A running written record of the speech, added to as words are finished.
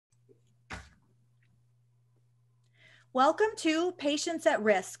Welcome to Patients at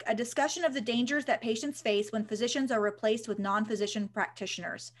Risk, a discussion of the dangers that patients face when physicians are replaced with non-physician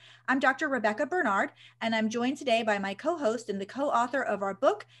practitioners. I'm Dr. Rebecca Bernard, and I'm joined today by my co-host and the co-author of our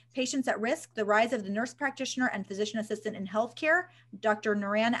book, Patients at Risk, The Rise of the Nurse Practitioner and Physician Assistant in Healthcare, Dr.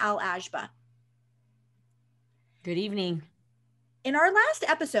 Nuran Al-Ajba. Good evening. In our last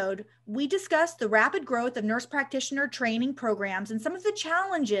episode, we discussed the rapid growth of nurse practitioner training programs and some of the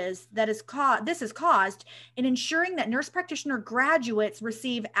challenges that this has caused in ensuring that nurse practitioner graduates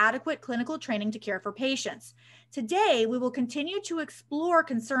receive adequate clinical training to care for patients. Today, we will continue to explore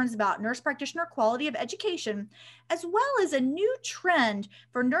concerns about nurse practitioner quality of education, as well as a new trend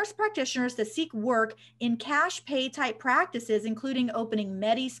for nurse practitioners to seek work in cash pay type practices, including opening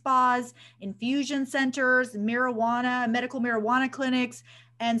medi-spas, infusion centers, medical marijuana clinics,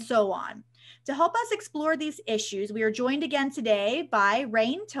 and so on. To help us explore these issues, we are joined again today by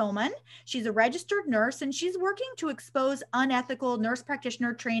Rayne Thoman. She's a registered nurse and she's working to expose unethical nurse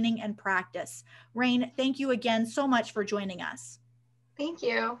practitioner training and practice. Rayne, thank you again so much for joining us. Thank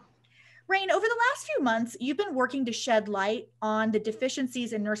you. Rayne, over the last few months, you've been working to shed light on the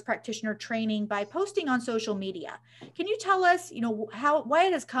deficiencies in nurse practitioner training by posting on social media. Can you tell us, why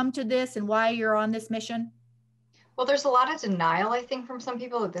it has come to this and why you're on this mission? Well, there's a lot of denial, I think, from some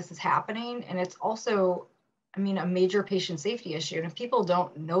people that this is happening. And it's also, a major patient safety issue. And if people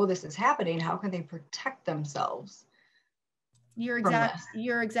don't know this is happening, how can they protect themselves? You're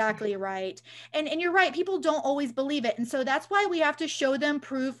exactly right. And you're right. People don't always believe it. And so that's why we have to show them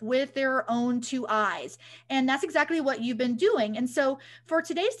proof with their own two eyes. And that's exactly what you've been doing. And so for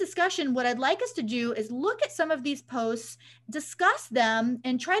today's discussion, what I'd like us to do is look at some of these posts, discuss them,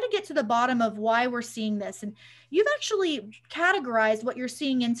 and try to get to the bottom of why we're seeing this. And you've actually categorized what you're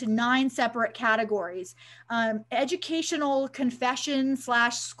seeing into 9 separate categories. Educational confession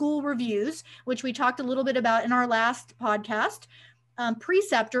 / school reviews, which we talked a little bit about in our last podcast.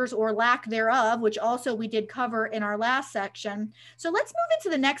 Preceptors or lack thereof, which also we did cover in our last section. So let's move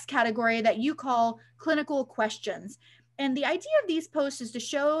into the next category that you call clinical questions. And the idea of these posts is to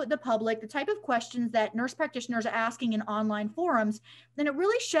show the public the type of questions that nurse practitioners are asking in online forums. Then it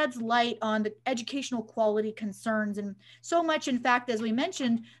really sheds light on the educational quality concerns. And so much, in fact, as we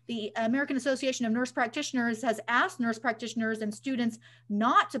mentioned, the American Association of Nurse Practitioners has asked nurse practitioners and students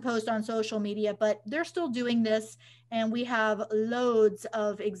not to post on social media, but they're still doing this. And we have loads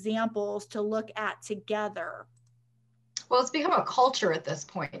of examples to look at together. Well, it's become a culture at this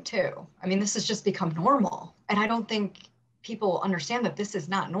point, too. This has just become normal. And I don't think people understand that this is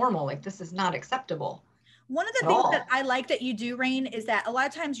not normal. Like, this is not acceptable. One of the things that I like that you do, Rayne, is that a lot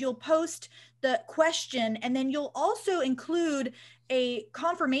of times you'll post the question and then you'll also include a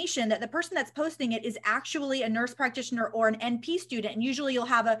confirmation that the person that's posting it is actually a nurse practitioner or an NP student. And usually you'll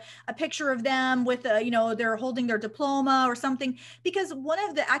have a picture of them with they're holding their diploma or something, because one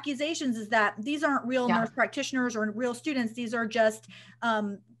of the accusations is that these aren't real nurse practitioners or real students. These are just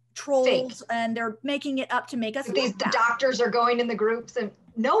trolls. Fake. And they're making it up to make us the doctors are going in the groups, and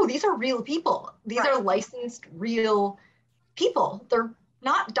no, these are real people. These are licensed real people. They're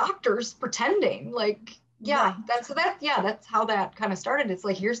not doctors pretending. That's how that kind of started. It's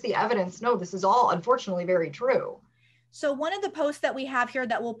like, here's the evidence. No, this is all unfortunately very true. So one of the posts that we have here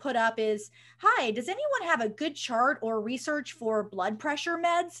that we'll put up is, hi, does anyone have a good chart or research for blood pressure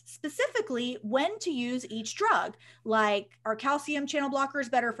meds, specifically when to use each drug? Like, are calcium channel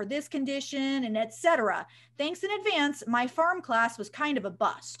blockers better for this condition, and etc. Thanks in advance, my pharm class was kind of a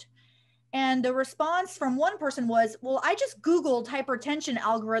bust. And the response from one person was, well, I just Googled hypertension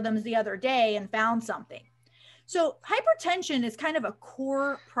algorithms the other day and found something. So hypertension is kind of a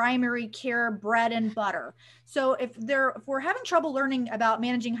core primary care bread and butter. So if we're having trouble learning about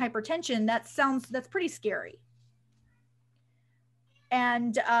managing hypertension, that's pretty scary.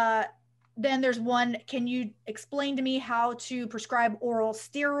 And then there's one, can you explain to me how to prescribe oral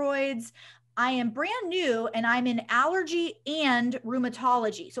steroids? I am brand new and I'm in allergy and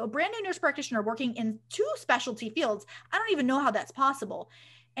rheumatology. So a brand new nurse practitioner working in 2 specialty fields. I don't even know how that's possible.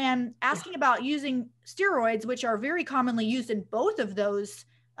 And asking about using steroids, which are very commonly used in both of those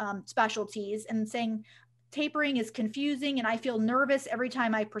specialties, and saying tapering is confusing and I feel nervous every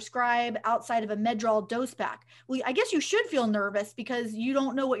time I prescribe outside of a Medrol dose pack. Well, I guess you should feel nervous because you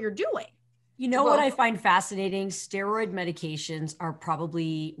don't know what you're doing. You know what I find fascinating? Steroid medications are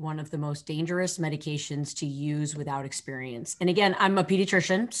probably one of the most dangerous medications to use without experience. And again, I'm a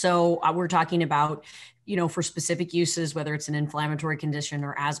pediatrician, so we're talking about, for specific uses, whether it's an inflammatory condition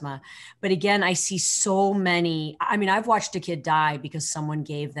or asthma. But again, I see so many, I've watched a kid die because someone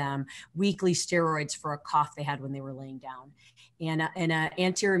gave them weekly steroids for a cough they had when they were laying down. and an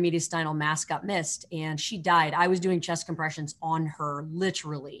anterior mediastinal mass got missed and she died. I was doing chest compressions on her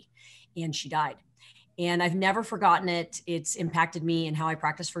literally, and she died. And I've never forgotten it. It's impacted me in how I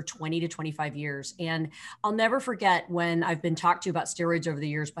practice for 20 to 25 years. And I'll never forget when I've been talked to about steroids over the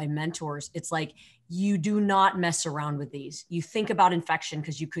years by mentors. It's like, you do not mess around with these. You think about infection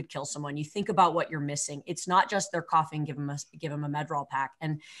because you could kill someone. You think about what you're missing. It's not just they're coughing, give them a Medrol pack.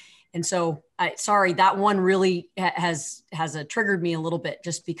 And so sorry, that one really has triggered me a little bit,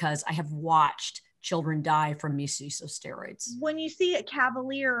 just because I have watched children die from misuse of steroids. When you see a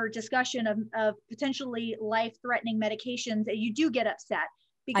cavalier discussion of potentially life-threatening medications, you do get upset.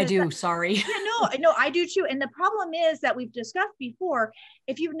 I do, sorry. Yeah, no, I do too. And the problem is that we've discussed before,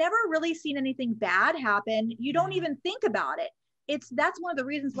 if you've never really seen anything bad happen, you don't even think about it. That's one of the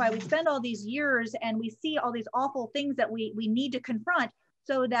reasons why we spend all these years and we see all these awful things that we need to confront,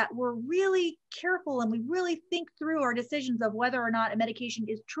 so that we're really careful and we really think through our decisions of whether or not a medication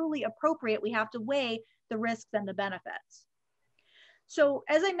is truly appropriate. We have to weigh the risks and the benefits. So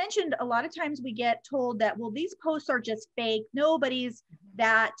as I mentioned, a lot of times we get told that, well, these posts are just fake. Nobody's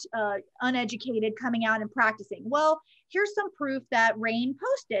that uneducated coming out and practicing. Well, here's some proof that Rayne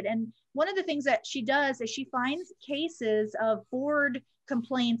posted. And one of the things that she does is she finds cases of board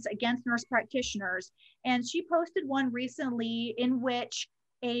complaints against nurse practitioners. And she posted one recently in which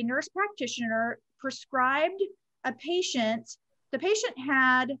a nurse practitioner prescribed a patient. The patient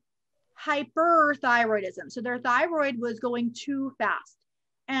had hyperthyroidism. So their thyroid was going too fast.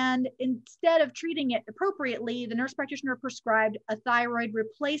 And instead of treating it appropriately, the nurse practitioner prescribed a thyroid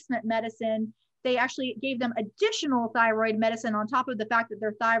replacement medicine. They actually gave them additional thyroid medicine on top of the fact that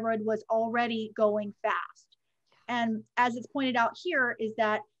their thyroid was already going fast. And as it's pointed out here, is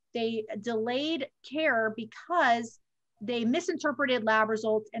that they delayed care because they misinterpreted lab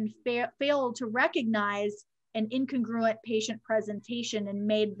results and failed to recognize an incongruent patient presentation and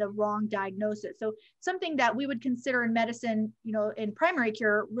made the wrong diagnosis. So something that we would consider in medicine, in primary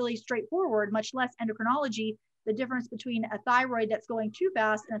care, really straightforward, much less endocrinology, the difference between a thyroid that's going too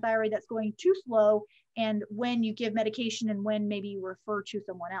fast and a thyroid that's going too slow, and when you give medication and when maybe you refer to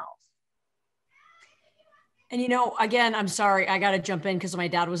someone else. And, again, I'm sorry, I got to jump in because my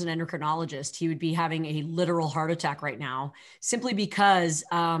dad was an endocrinologist. He would be having a literal heart attack right now, simply because,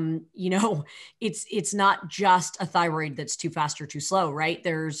 it's not just a thyroid that's too fast or too slow, right?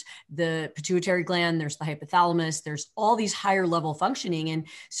 There's the pituitary gland, there's the hypothalamus, there's all these higher level functioning. And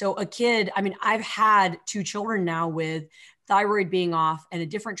so a kid, I've had 2 children now with thyroid being off and a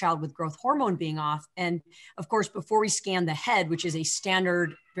different child with growth hormone being off. And of course, before we scanned the head, which is a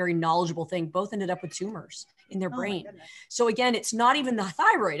standard, very knowledgeable thing, both ended up with tumors in their brain. So again, it's not even the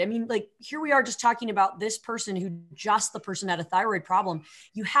thyroid. Here we are just talking about this person the person had a thyroid problem.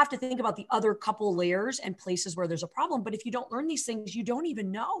 You have to think about the other couple layers and places where there's a problem. But if you don't learn these things, you don't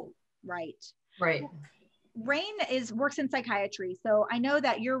even know. Right. Rayne works in psychiatry. So I know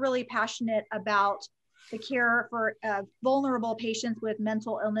that you're really passionate about the care for vulnerable patients with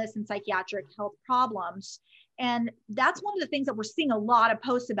mental illness and psychiatric health problems. And that's one of the things that we're seeing a lot of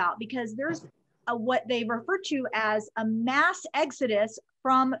posts about, because there's what they refer to as a mass exodus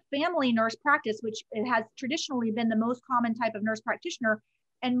from family nurse practice, which it has traditionally been the most common type of nurse practitioner,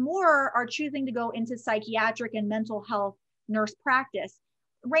 and more are choosing to go into psychiatric and mental health nurse practice.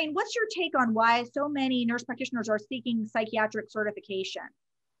 Rayne, what's your take on why so many nurse practitioners are seeking psychiatric certification?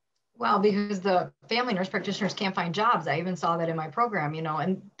 Well, because the family nurse practitioners can't find jobs. I even saw that in my program,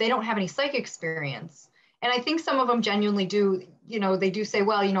 and they don't have any psych experience. And I think some of them genuinely do, they do say,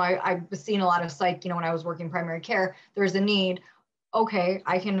 well, I was seeing a lot of psych, when I was working primary care, there's a need. Okay,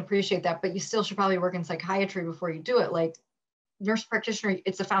 I can appreciate that, but you still should probably work in psychiatry before you do it. Like nurse practitioner,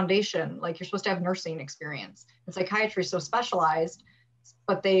 it's a foundation. Like you're supposed to have nursing experience. And psychiatry is so specialized,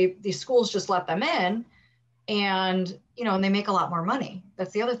 but these schools just let them in. And, and they make a lot more money.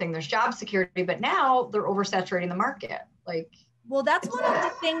 That's the other thing. There's job security, but now they're oversaturating the market. Well, that's one of the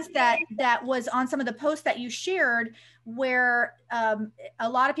things that was on some of the posts that you shared, where a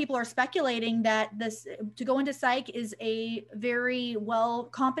lot of people are speculating that to go into psych is a very well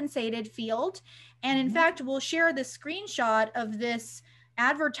compensated field. And in fact, we'll share the screenshot of this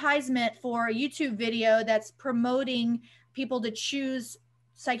advertisement for a YouTube video that's promoting people to choose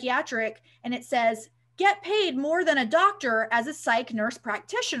psychiatric. And it says, get paid more than a doctor as a psych nurse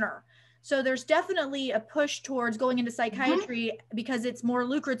practitioner. So there's definitely a push towards going into psychiatry because it's more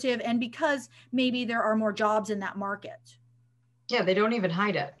lucrative and because maybe there are more jobs in that market. Yeah, they don't even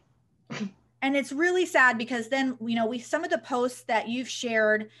hide it. And it's really sad because then, some of the posts that you've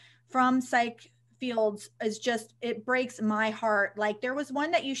shared from psych fields is just, it breaks my heart. Like there was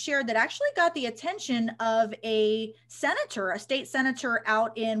one that you shared that actually got the attention of a senator, a state senator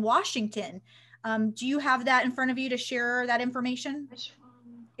out in Washington. Do you have that in front of you to share that information? Which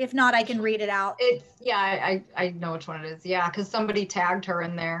one? If not, I can read it out. It's, yeah, I know which one it is. Yeah, because somebody tagged her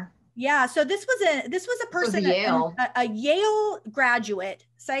in there. Yeah, so this was a person, Yale. a Yale graduate,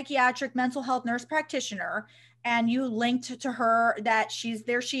 psychiatric mental health nurse practitioner, and you linked to her that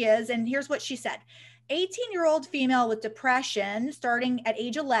there she is, and here's what she said. 18-year-old female with depression starting at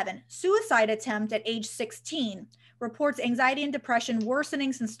age 11, suicide attempt at age 16, reports anxiety and depression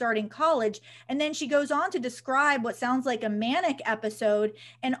worsening since starting college. And then she goes on to describe what sounds like a manic episode,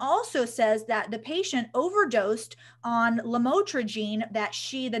 and also says that the patient overdosed on lamotrigine that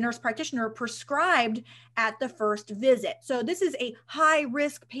the nurse practitioner, prescribed at the first visit. So this is a high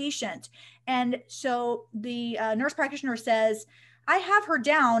risk patient. And so the nurse practitioner says, I have her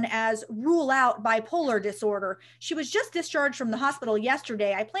down as rule out bipolar disorder. She was just discharged from the hospital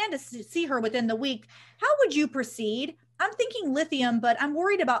yesterday. I plan to see her within the week. How would you proceed? I'm thinking lithium, but I'm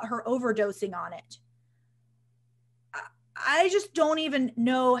worried about her overdosing on it. I just don't even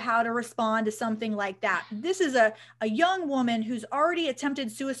know how to respond to something like that. This is a young woman who's already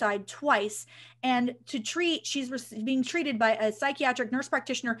attempted suicide twice, and she's being treated by a psychiatric nurse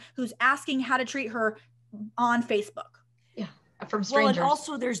practitioner who's asking how to treat her on Facebook. From strangers. Well, and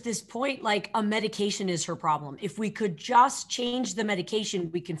also there's this point, like a medication is her problem. If we could just change the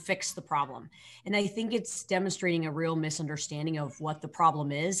medication, we can fix the problem. And I think it's demonstrating a real misunderstanding of what the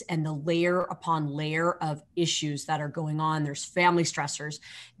problem is and the layer upon layer of issues that are going on. There's family stressors.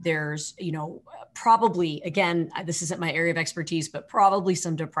 There's, probably, again, this isn't my area of expertise, but probably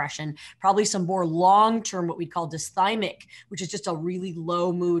some depression, probably some more long-term, what we'd call dysthymic, which is just a really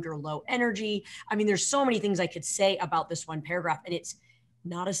low mood or low energy. I mean, there's so many things I could say about this one paragraph. And it's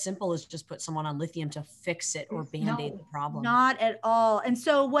not as simple as just put someone on lithium to fix it or band-aid the problem. Not at all. And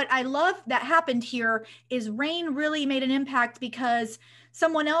so what I love that happened here is Rayne really made an impact, because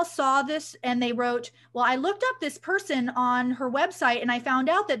someone else saw this and they wrote, well, I looked up this person on her website and I found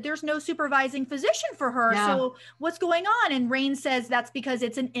out that there's no supervising physician for her. Yeah. So what's going on? And Rayne says that's because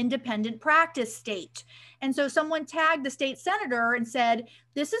it's an independent practice state. And so someone tagged the state senator and said,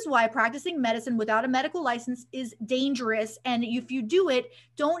 this is why practicing medicine without a medical license is dangerous. And if you do it,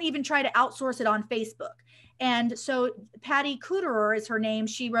 don't even try to outsource it on Facebook. And so Patty Kuderer is her name.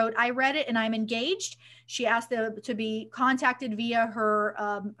 She wrote, I read it and I'm engaged. She asked to be contacted via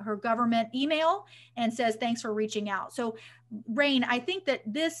her government email and says, thanks for reaching out. So Rayne, I think that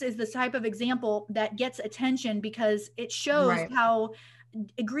this is the type of example that gets attention because it shows how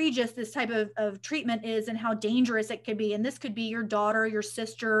egregious this type of treatment is and how dangerous it could be. And this could be your daughter, your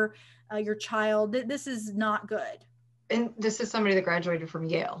sister, your child. This is not good. And this is somebody that graduated from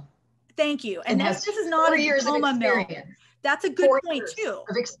Yale. Thank you. And this is not a diploma mill. That's a good point too.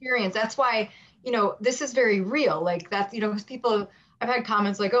 Of experience. That's why, this is very real. Like that's, because people, I've had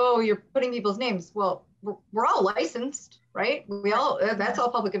comments like, oh, you're putting people's names. Well, we're all licensed, right? That's all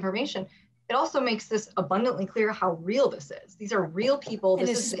public information. It also makes this abundantly clear how real this is. These are real people. And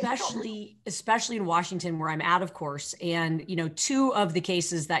especially in Washington, where I'm at, of course. And, two of the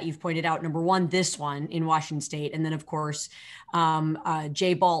cases that you've pointed out, number one, this one in Washington State. And then, of course,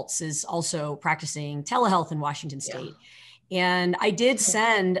 Jay Baltz is also practicing telehealth in Washington State. Yeah. And I did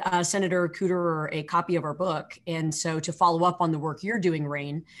send Senator Kuderer a copy of our book. And so to follow up on the work you're doing,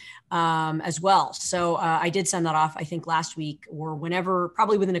 Rayne, as well. So I did send that off, I think last week or whenever,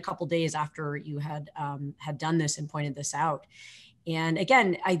 probably within a couple of days after you had done this and pointed this out. And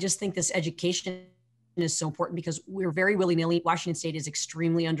again, I just think this education is so important because we're very willy-nilly. Washington State is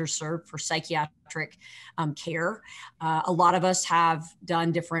extremely underserved for psychiatric care. A lot of us have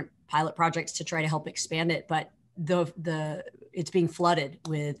done different pilot projects to try to help expand it, but it's being flooded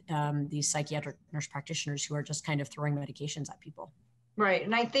with these psychiatric nurse practitioners who are just kind of throwing medications at people. Right.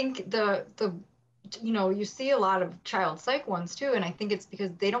 And I think you see a lot of child psych ones too. And I think it's because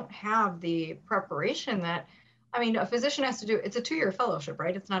they don't have the preparation that, a physician has to do. It's a 2-year fellowship,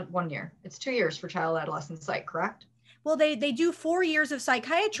 right? It's not 1 year. It's 2 years for child adolescent psych, correct? Well, they do 4 years of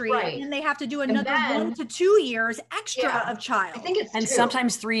psychiatry, and they have to do another 1 to 2 years extra of child. I think it's and 2.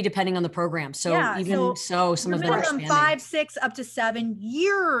 Sometimes 3, depending on the program. So some of them are expanding. 5, 6, up to 7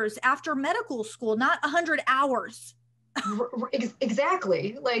 years after medical school, not 100 hours.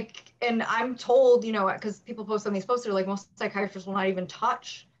 Exactly. And I'm told, because people post on these posts, they're like, most psychiatrists will not even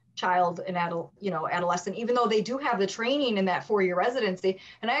touch child and adolescent, even though they do have the training in that 4-year residency.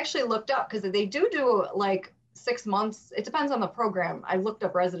 And I actually looked up because they do like 6 months. It depends on the program. I looked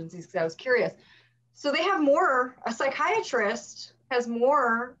up residencies because I was curious. So they have more, a psychiatrist has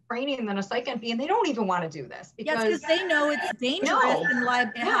more training than a psych NP, and they don't even want to do this Yes, because because they know it's dangerous and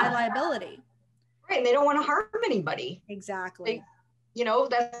high liability. Right, and they don't want to harm anybody. Exactly.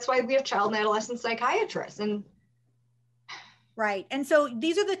 That's why we have child and adolescent psychiatrists. And right. And so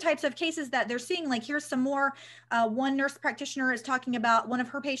these are the types of cases that they're seeing. Like, here's some more. One nurse practitioner is talking about one of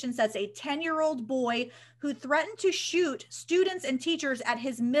her patients that's a 10-year-old boy who threatened to shoot students and teachers at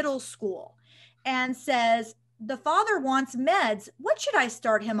his middle school, and says, the father wants meds. What should I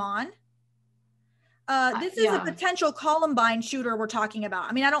start him on? This is a potential Columbine shooter we're talking about.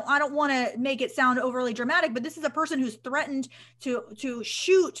 I mean, I don't want to make it sound overly dramatic, but this is a person who's threatened to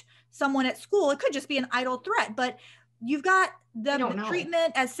shoot someone at school. It could just be an idle threat, but you've got the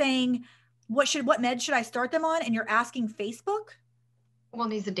treatment as saying, what meds should I start them on? And you're asking Facebook? Well,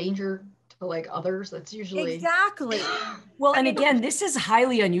 and he's a danger to like others. That's usually. Exactly. Well, and again, this is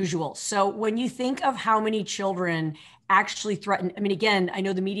highly unusual. So when you think of how many children actually threaten, I mean, again, I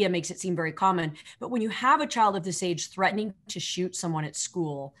know the media makes it seem very common, but when you have a child of this age threatening to shoot someone at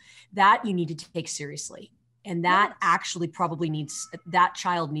school, that you need to take seriously. And that actually probably that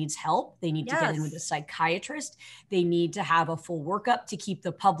child needs help. They need to get in with a psychiatrist. They need to have a full workup to keep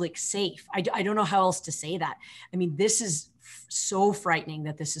the public safe. I don't know how else to say that. I mean, this is so frightening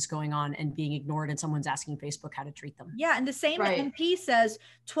that this is going on and being ignored, and someone's asking Facebook how to treat them. Yeah. And the same MP says,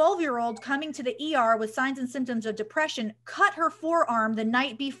 12-year-old coming to the ER with signs and symptoms of depression, cut her forearm the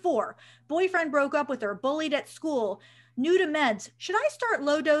night before. Boyfriend broke up with her, bullied at school. New to meds. Should I start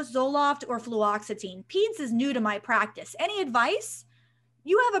low dose Zoloft or fluoxetine? Peds is new to my practice. Any advice?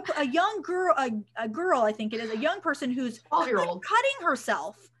 You have a young girl, a girl, I think it is, a young person who's 12-year-old cutting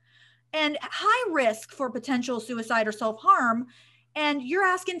herself and high risk for potential suicide or self-harm. And you're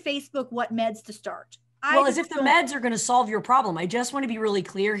asking Facebook what meds to start. Well, as if the meds are going to solve your problem. I just want to be really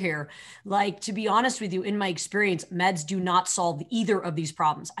clear here. Like, to be honest with you, in my experience, meds do not solve either of these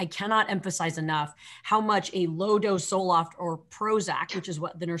problems. I cannot emphasize enough how much a low dose Zoloft or Prozac, which is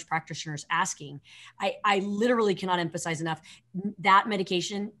what the nurse practitioner is asking, I literally cannot emphasize enough. That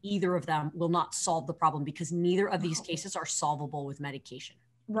medication, either of them will not solve the problem, because neither of these cases are solvable with medication.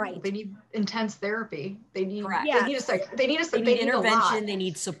 Right. They need intense therapy. They need, they need intervention. They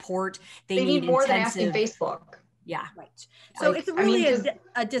need support. They need more intensive, than asking Facebook. Yeah. Right. So it's really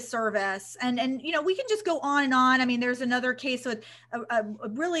a disservice. And, we can just go on and on. I mean, there's another case with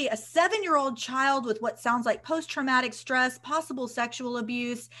really a 7-year-old child with what sounds like post-traumatic stress, possible sexual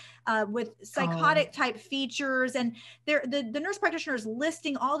abuse, with psychotic type features. And the nurse practitioner is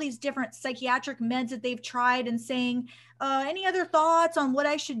listing all these different psychiatric meds that they've tried and saying, any other thoughts on what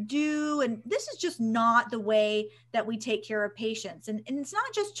I should do? And this is just not the way that we take care of patients. And it's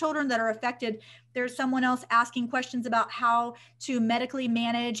not just children that are affected. There's someone else asking questions about how to medically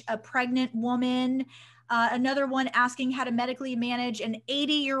manage a pregnant woman. Another one asking how to medically manage an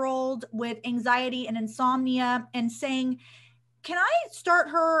 80-year-old with anxiety and insomnia, and saying, can I start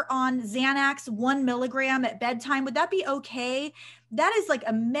her on Xanax 1 milligram at bedtime? Would that be okay? That is like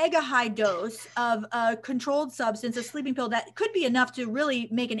a mega high dose of a controlled substance, a sleeping pill that could be enough to really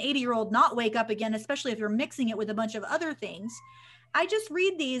make an 80-year-old not wake up again, especially if you're mixing it with a bunch of other things. I just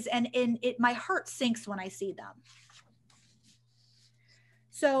read these and my heart sinks when I see them.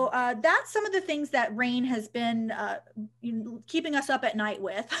 So that's some of the things that Rayne has been keeping us up at night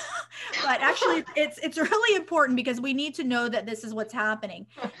with. But actually, it's really important because we need to know that this is what's happening.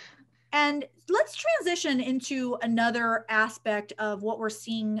 And let's transition into another aspect of what we're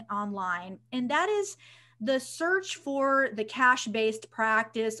seeing online, and that is the search for the cash-based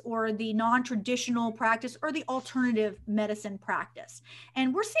practice or the non-traditional practice or the alternative medicine practice.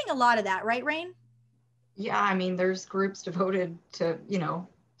 And we're seeing a lot of that, right, Rayne? Yeah, I mean, there's groups devoted to,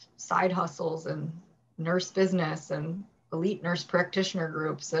 side hustles and nurse business and elite nurse practitioner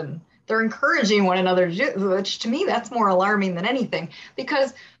groups, and they're encouraging one another to do, which to me, that's more alarming than anything,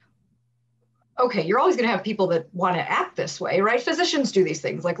 because okay, you're always going to have people that want to act this way, right? Physicians do these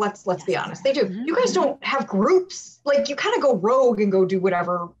things. Like, let's be honest, they do. Mm-hmm. You guys don't have groups. Like, you kind of go rogue and go do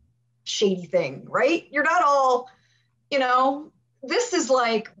whatever shady thing, right? You're not all, this is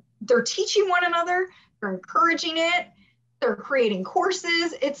like, they're teaching one another, they're encouraging it, they're creating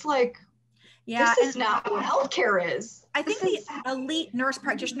courses. It's like, this is not what healthcare is. I think the elite nurse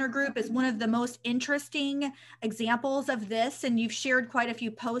practitioner group is one of the most interesting examples of this. And you've shared quite a few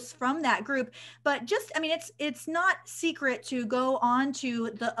posts from that group, but it's not secret to go on to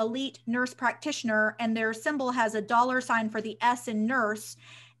the elite nurse practitioner, and their symbol has a $sign for the S in nurse.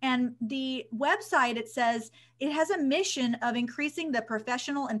 And the website, it says it has a mission of increasing the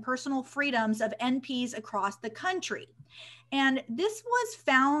professional and personal freedoms of NPs across the country. And this was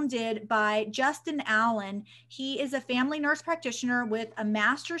founded by Justin Allen. He is a family nurse practitioner with a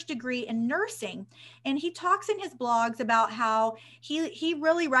master's degree in nursing. And he talks in his blogs about how he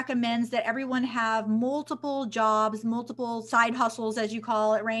really recommends that everyone have multiple jobs, multiple side hustles, as you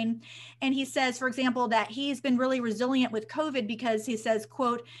call it, Rayne. And he says, for example, that he's been really resilient with COVID because he says,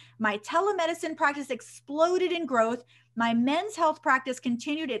 quote, "My telemedicine practice exploded in growth. My men's health practice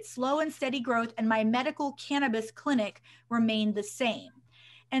continued its slow and steady growth, and my medical cannabis clinic remained the same."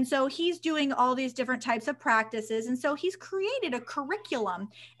 And so he's doing all these different types of practices. And so he's created a curriculum.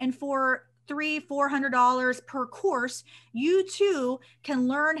 And for $300-400 per course, you too can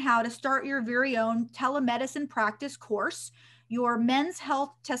learn how to start your very own telemedicine practice course, your men's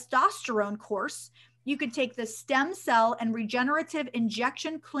health testosterone course. You could take the stem cell and regenerative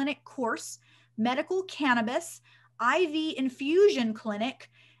injection clinic course, medical cannabis, IV infusion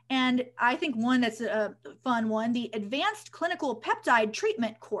clinic, and I think one that's a fun one, the advanced clinical peptide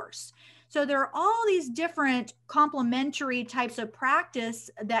treatment course. So there are all these different complementary types of practice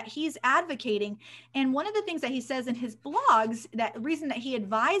that he's advocating. And one of the things that he says in his blogs, that the reason that he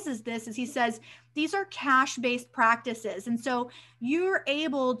advises this is he says, these are cash-based practices. And so you're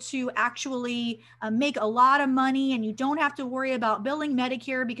able to actually make a lot of money, and you don't have to worry about billing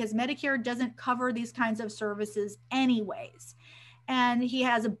Medicare because Medicare doesn't cover these kinds of services anyways. And he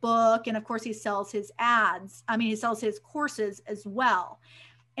has a book, and of course he sells his he sells his courses as well.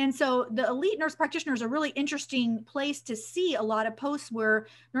 And so the elite nurse practitioner is a really interesting place to see a lot of posts where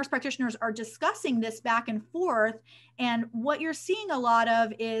nurse practitioners are discussing this back and forth. And what you're seeing a lot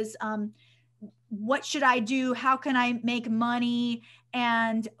of is, what should I do? How can I make money?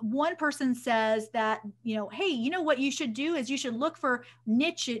 And one person says that, hey, what you should do is you should look for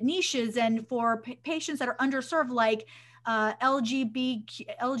niches and for patients that are underserved, like LGBTQT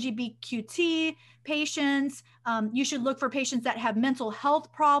patients. You should look for patients that have mental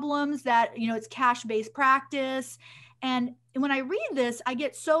health problems, that, it's cash-based practice. And when I read this, I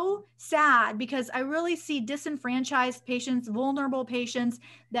get so sad because I really see disenfranchised patients, vulnerable patients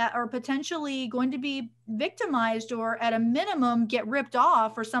that are potentially going to be victimized or at a minimum get ripped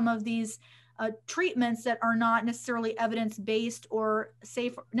off for some of these treatments that are not necessarily evidence-based or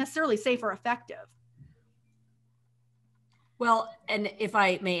necessarily safe or effective. Well, and if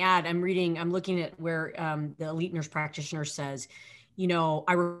I may add, I'm looking at where the elite nurse practitioner says,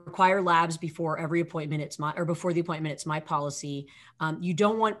 I require labs before every appointment. Before the appointment, it's my policy. You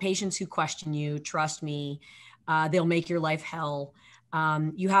don't want patients who question you. Trust me, they'll make your life hell.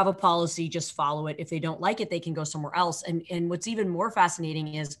 You have a policy, just follow it. If they don't like it, they can go somewhere else. And what's even more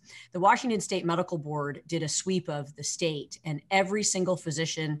fascinating is the Washington State Medical Board did a sweep of the state, and every single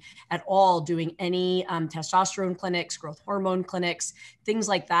physician at all doing any testosterone clinics, growth hormone clinics, things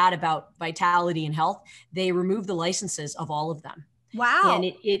like that about vitality and health, they removed the licenses of all of them. Wow. And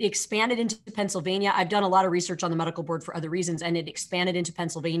it expanded into Pennsylvania. I've done a lot of research on the medical board for other reasons, and it expanded into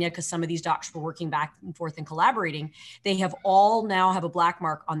Pennsylvania because some of these docs were working back and forth and collaborating. They have all now have a black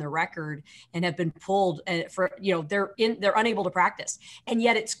mark on their record and have been pulled for, they're unable to practice. And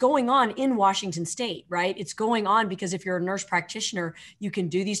yet it's going on in Washington State, right? It's going on because if you're a nurse practitioner, you can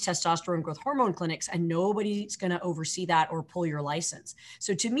do these testosterone growth hormone clinics and nobody's going to oversee that or pull your license.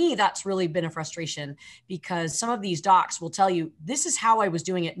 So to me, that's really been a frustration because some of these docs will tell you, this is how I was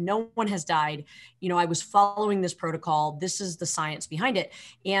doing it. No one has died. I was following this protocol. This is the science behind it.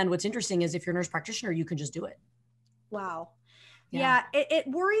 And what's interesting is if you're a nurse practitioner, you can just do it. Wow. Yeah, it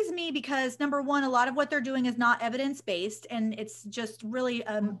worries me because number one, a lot of what they're doing is not evidence-based, and it's just really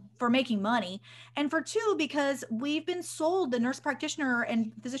for making money. And for two, because we've been sold the nurse practitioner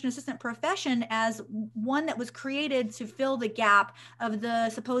and physician assistant profession as one that was created to fill the gap of the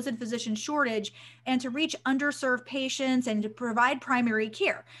supposed physician shortage and to reach underserved patients and to provide primary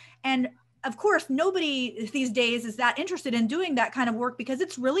care. And of course, nobody these days is that interested in doing that kind of work because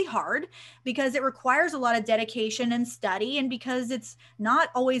it's really hard, because it requires a lot of dedication and study, and because it's not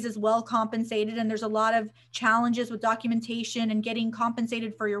always as well compensated. And there's a lot of challenges with documentation and getting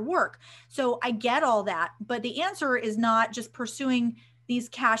compensated for your work. So I get all that, but the answer is not just pursuing these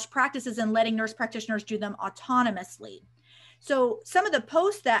cash practices and letting nurse practitioners do them autonomously. So some of the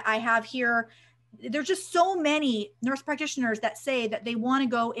posts that I have here, there's just so many nurse practitioners that say that they want to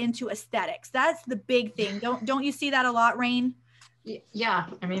go into aesthetics. That's the big thing. Don't you see that a lot, Rayne? Yeah.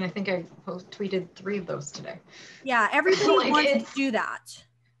 I mean, I think I tweeted 3 of those today. Yeah. Everybody wants to do that.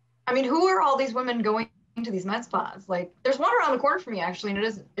 I mean, who are all these women going to these med spas? Like, there's one around the corner for me, actually,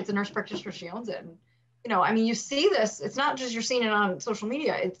 and it's a nurse practitioner. She owns it. And, I mean, you see this, it's not just you're seeing it on social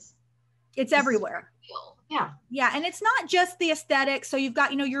media. It's everywhere. Yeah. Yeah. And it's not just the aesthetics. So you've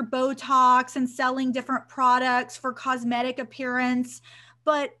got, your Botox and selling different products for cosmetic appearance,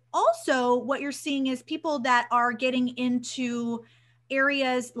 but also what you're seeing is people that are getting into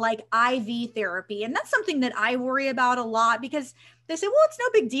areas like IV therapy. And that's something that I worry about a lot, because they say, well, it's no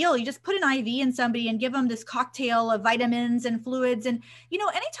big deal. You just put an IV in somebody and give them this cocktail of vitamins and fluids. And,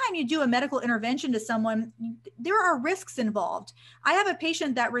 anytime you do a medical intervention to someone, there are risks involved. I have a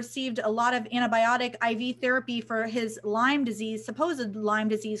patient that received a lot of antibiotic IV therapy for his Lyme disease, supposed Lyme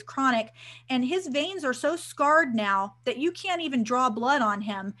disease, chronic, and his veins are so scarred now that you can't even draw blood on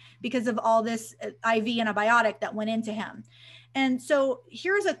him because of all this IV antibiotic that went into him. And so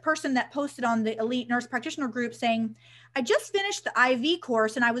here's a person that posted on the Elite Nurse Practitioner group saying, I just finished the IV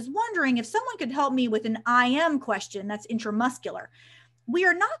course and I was wondering if someone could help me with an IM question, that's intramuscular. We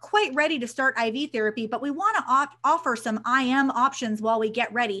are not quite ready to start IV therapy, but we want to offer some IM options while we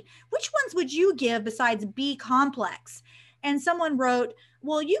get ready. Which ones would you give besides B complex? And someone wrote,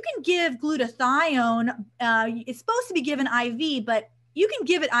 well, you can give glutathione. It's supposed to be given IV, but you can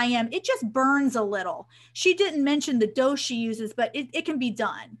give it IM. It just burns a little. She didn't mention the dose she uses, but it can be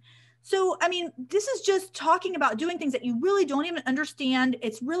done. So, this is just talking about doing things that you really don't even understand.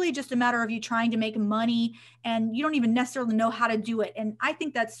 It's really just a matter of you trying to make money and you don't even necessarily know how to do it. And I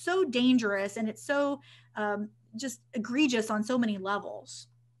think that's so dangerous, and it's so just egregious on so many levels.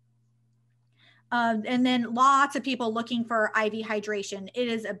 And then lots of people looking for IV hydration. It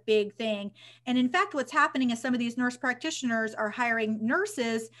is a big thing. And in fact, what's happening is some of these nurse practitioners are hiring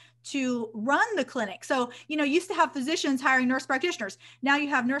nurses to run the clinic. So, used to have physicians hiring nurse practitioners. Now you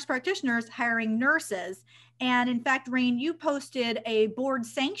have nurse practitioners hiring nurses. And in fact, Rayne, you posted a board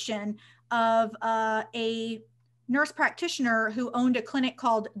sanction of a nurse practitioner who owned a clinic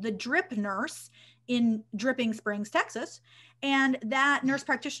called The Drip Nurse in Dripping Springs, Texas. And that nurse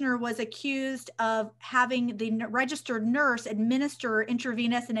practitioner was accused of having the registered nurse administer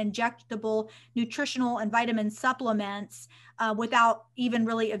intravenous and injectable nutritional and vitamin supplements without even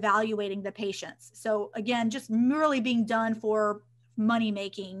really evaluating the patients. So again, just merely being done for money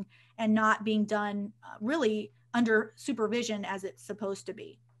making and not being done really under supervision as it's supposed to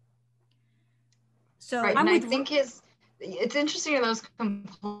be. So right. And I think it's interesting in those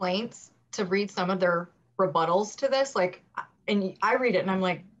complaints to read some of their rebuttals to this, and I read it and I'm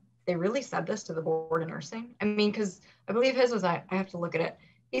like, they really said this to the board of nursing? Because I believe his was, I have to look at it.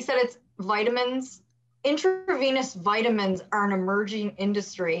 He said it's vitamins, intravenous vitamins are an emerging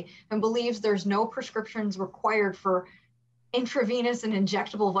industry, and believes there's no prescriptions required for intravenous and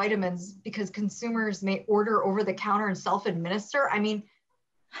injectable vitamins because consumers may order over the counter and self-administer.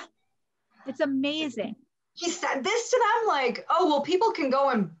 It's amazing. He said this to them like, oh, well, people can go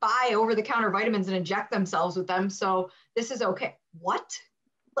and buy over-the-counter vitamins and inject themselves with them, so this is okay. What?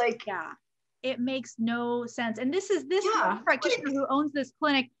 Yeah, it makes no sense. And this practitioner who owns this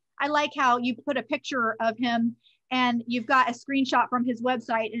clinic, I like how you put a picture of him and you've got a screenshot from his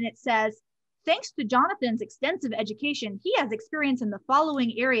website and it says, thanks to Jonathan's extensive education, he has experience in the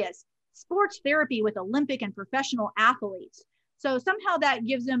following areas: sports therapy with Olympic and professional athletes. So somehow that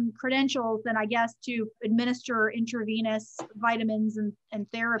gives him credentials, then I guess, to administer intravenous vitamins and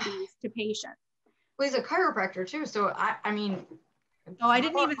therapies to patients. Well, he's a chiropractor too. So I mean. Oh, I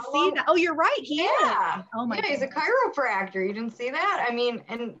didn't even see that. Oh, you're right. He is. Oh my. Yeah, he's a chiropractor. You didn't see that?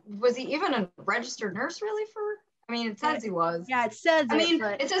 And was he even a registered nurse really it says he was. Yeah, it says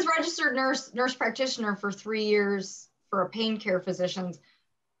it says registered nurse practitioner for 3 years for a pain care physicians.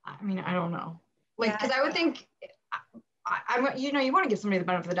 I don't know. Because I would think, you want to give somebody the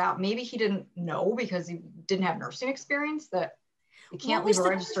benefit of the doubt. Maybe he didn't know because he didn't have nursing experience that you can't leave a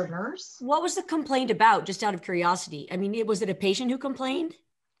registered nurse. What was the complaint about, just out of curiosity? Was it a patient who complained?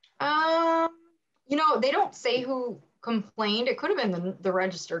 They don't say who complained. It could have been the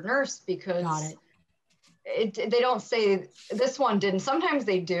registered nurse because Got it. They don't say. This one didn't. Sometimes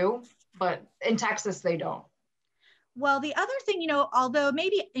they do, but in Texas they don't. Well, the other thing, although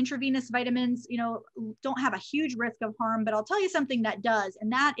maybe intravenous vitamins, don't have a huge risk of harm, but I'll tell you something that does,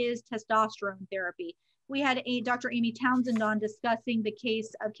 and that is testosterone therapy. We had Dr. Amy Townsend on discussing the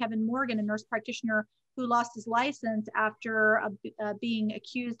case of Kevin Morgan, a nurse practitioner who lost his license after being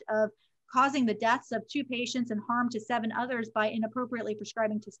accused of causing the deaths of 2 patients and harm to 7 others by inappropriately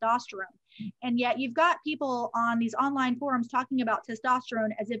prescribing testosterone. And yet you've got people on these online forums talking about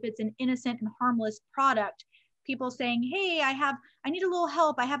testosterone as if it's an innocent and harmless product. People saying, hey, I need a little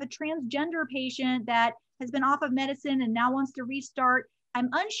help. I have a transgender patient that has been off of medicine and now wants to restart. I'm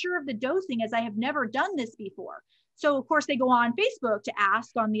unsure of the dosing as I have never done this before. So of course they go on Facebook to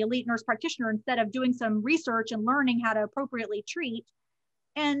ask on the Elite Nurse Practitioner instead of doing some research and learning how to appropriately treat.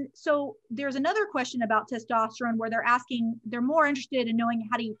 And so there's another question about testosterone where they're more interested in knowing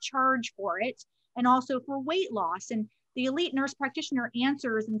how do you charge for it, and also for weight loss. And the elite nurse practitioner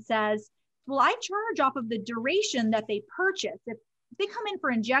answers and says, well, I charge off of the duration that they purchase. If they come in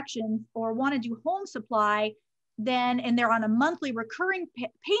for injections or want to do home supply, and they're on a monthly recurring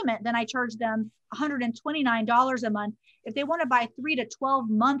payment, then I charge them $129 a month. If they want to buy 3 to 12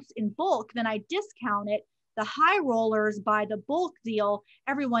 months in bulk, then I discount it. The high rollers buy the bulk deal.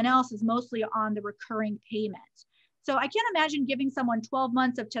 Everyone else is mostly on the recurring payment. So I can't imagine giving someone 12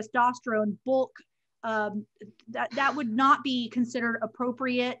 months of testosterone bulk. That would not be considered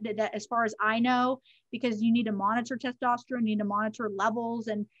appropriate, that as far as I know, because you need to monitor testosterone, you need to monitor levels.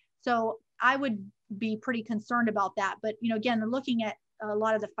 And so I would be pretty concerned about that. But, again, they're looking at a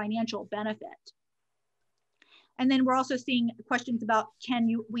lot of the financial benefit. And then we're also seeing questions about,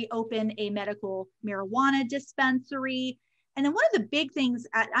 we open a medical marijuana dispensary? And then one of the big things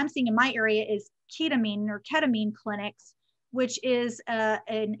I'm seeing in my area is ketamine clinics, which is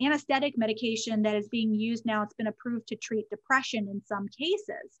an anesthetic medication that is being used now. It's been approved to treat depression in some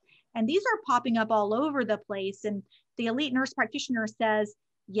cases. And these are popping up all over the place. And the elite nurse practitioner says,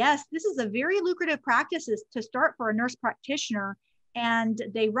 yes, this is a very lucrative practice to start for a nurse practitioner. And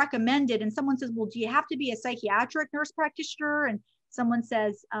they recommend it. And someone says, well, do you have to be a psychiatric nurse practitioner? And someone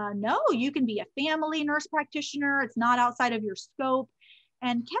says, no, you can be a family nurse practitioner. It's not outside of your scope.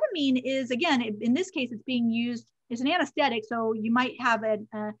 And ketamine is, again, in this case, it's being used as an anesthetic. So you might have an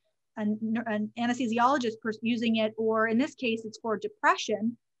anesthesiologist using it, or in this case, it's for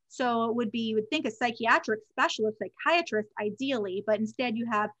depression. So it would be, you would think a psychiatric specialist, psychiatrist, ideally, but instead you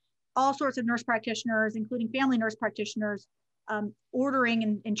have all sorts of nurse practitioners, including family nurse practitioners,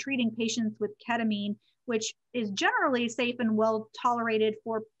 ordering and treating patients with ketamine, which is generally safe and well tolerated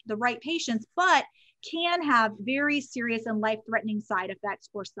for the right patients, but can have very serious and life-threatening side effects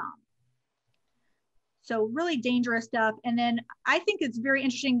for some. So really dangerous stuff. And then I think it's very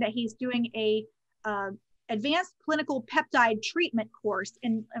interesting that he's doing a advanced clinical peptide treatment course.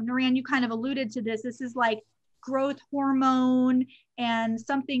 And Rayne, you kind of alluded to this. This is like growth hormone and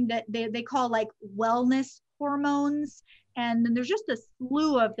something that they call like wellness hormones. And then there's just a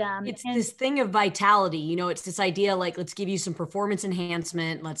slew of them. It's this thing of vitality, it's this idea, like, let's give you some performance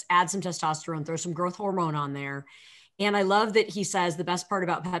enhancement. Let's add some testosterone, throw some growth hormone on there. And I love that he says the best part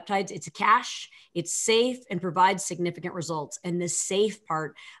about peptides, it's a cash, it's safe, and provides significant results. And the safe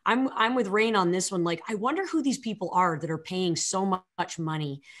part, I'm with Rayne on this one. Like, I wonder who these people are that are paying so much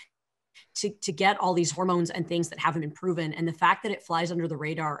money to get all these hormones and things that haven't been proven. And the fact that it flies under the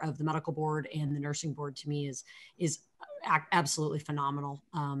radar of the medical board and the nursing board, to me, is absolutely phenomenal.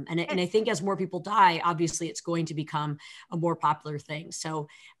 And I think as more people die, obviously it's going to become a more popular thing. So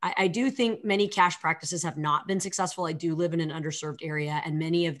I do think many cash practices have not been successful. I do live in an underserved area, and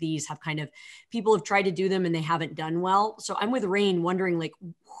many of these have people have tried to do them and they haven't done well. So I'm with Rayne wondering, like,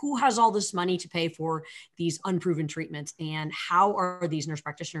 who has all this money to pay for these unproven treatments, and how are these nurse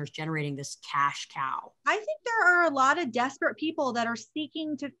practitioners generating this cash cow? I think there are a lot of desperate people that are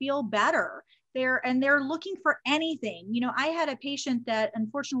seeking to feel better. They're looking for anything. I had a patient that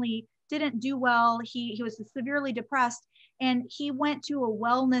unfortunately didn't do well. He was severely depressed, and he went to a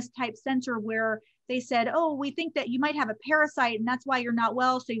wellness type center where they said, oh, we think that you might have a parasite and that's why you're not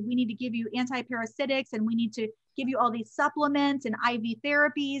well. So we need to give you antiparasitics, and we need to give you all these supplements and IV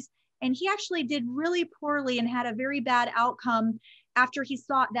therapies. And he actually did really poorly and had a very bad outcome after he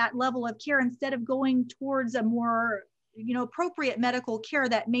sought that level of care, instead of going towards a more appropriate medical care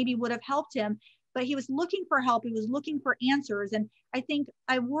that maybe would have helped him. But he was looking for help. He was looking for answers. And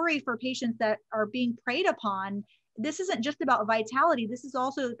I worry for patients that are being preyed upon. This isn't just about vitality. This is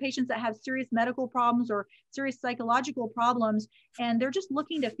also patients that have serious medical problems or serious psychological problems, and they're just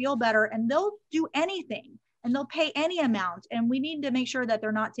looking to feel better, and they'll do anything and they'll pay any amount. And we need to make sure that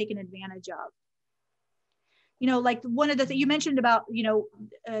they're not taken advantage of. Like one of the things you mentioned about,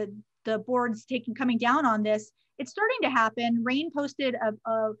 the boards coming down on this, it's starting to happen. Rayne posted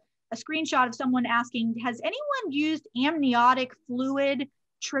a screenshot of someone asking, has anyone used amniotic fluid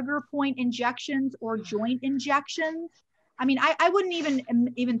trigger point injections or joint injections? I mean, I wouldn't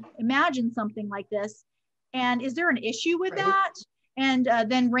even imagine something like this. And is there an issue with that? And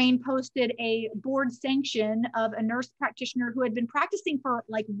then Rayne posted a board sanction of a nurse practitioner who had been practicing for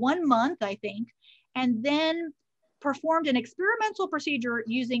like 1 month, I think, and then performed an experimental procedure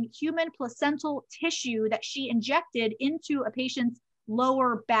using human placental tissue that she injected into a patient's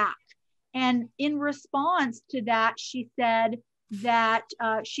lower back. And in response to that, she said that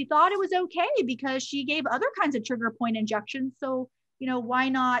she thought it was okay because she gave other kinds of trigger point injections. So, why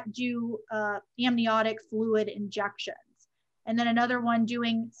not do amniotic fluid injections? and then another one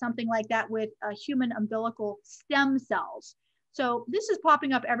doing something like that with human umbilical stem cells. So this is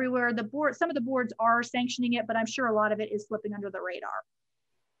popping up everywhere. Some of the boards are sanctioning it, but I'm sure a lot of it is slipping under the radar.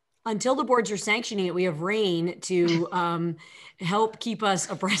 Until the boards are sanctioning it, we have Rayne to help keep us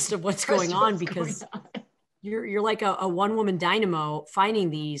abreast of what's going on, because you're like a one-woman dynamo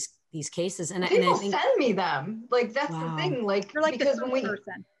finding these cases. And people I think, send me them. Like, that's the thing. Like, you're like because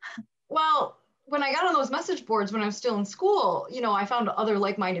when I got on those message boards when I was still in school, you know, I found other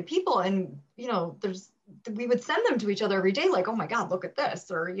like-minded people, and, you know, we would send them to each other every day. Like, oh my God, look at this.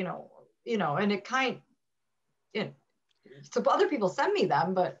 Or, you know, and so other people send me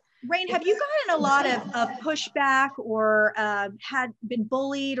them, but. Rayne, have you gotten a lot of pushback or had been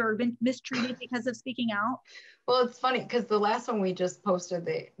bullied or been mistreated because of speaking out? Well, it's funny because the last one we just posted,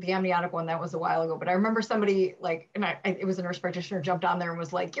 the amniotic one, that was a while ago, but I remember somebody like, and it was a nurse practitioner, jumped on there and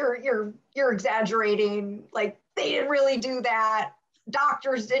was like, you're exaggerating. Like, they didn't really do that.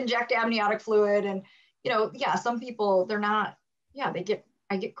 Doctors inject amniotic fluid. And, you know, yeah, some people, they're not, yeah,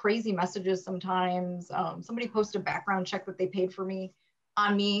 I get crazy messages sometimes. Somebody posted a background check that they paid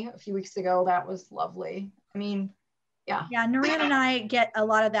on me a few weeks ago. That was lovely. I mean, yeah. Yeah, Naran and I get a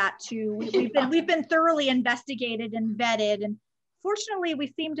lot of that too. We've been thoroughly investigated and vetted, and fortunately,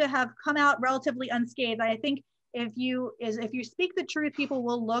 we seem to have come out relatively unscathed. I think if you speak the truth, people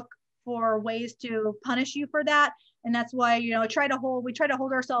will look for ways to punish you for that, and that's why, you know, we try to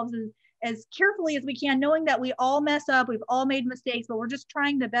hold ourselves as carefully as we can, knowing that we all mess up, we've all made mistakes, but we're just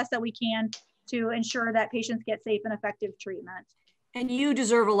trying the best that we can to ensure that patients get safe and effective treatment. And you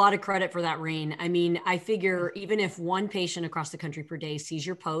deserve a lot of credit for that, Rayne. I mean, I figure even if one patient across the country per day sees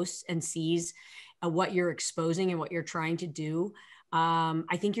your posts and sees what you're exposing and what you're trying to do,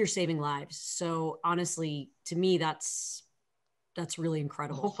 I think you're saving lives. So honestly, to me, that's really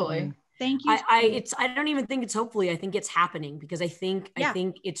incredible. Hopefully. Thank you. I don't even think it's hopefully, I think it's happening, because I think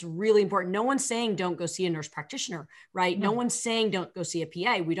it's really important. No one's saying don't go see a nurse practitioner, right? No one's saying don't go see a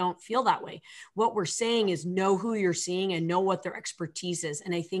PA. We don't feel that way. What we're saying is know who you're seeing and know what their expertise is.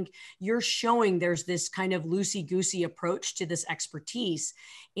 And I think you're showing there's this kind of loosey-goosey approach to this expertise,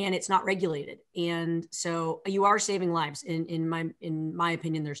 and it's not regulated. And so you are saving lives. In my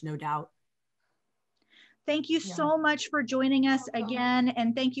opinion, there's no doubt. Thank you so much for joining us again.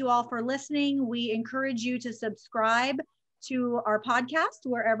 And thank you all for listening. We encourage you to subscribe to our podcast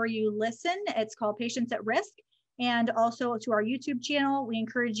wherever you listen. It's called Patients at Risk. And also to our YouTube channel. We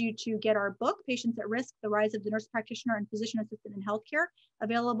encourage you to get our book, Patients at Risk, The Rise of the Nurse Practitioner and Physician Assistant in Healthcare,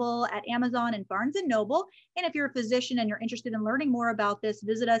 available at Amazon and Barnes & Noble. And if you're a physician and you're interested in learning more about this,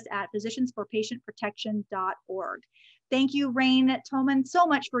 visit us at physiciansforpatientprotection.org. Thank you, Rayne Thoman, so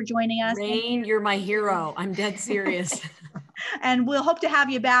much for joining us. Rayne, you're my hero. I'm dead serious. And we'll hope to have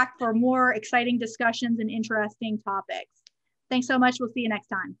you back for more exciting discussions and interesting topics. Thanks so much. We'll see you next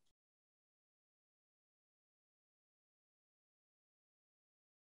time.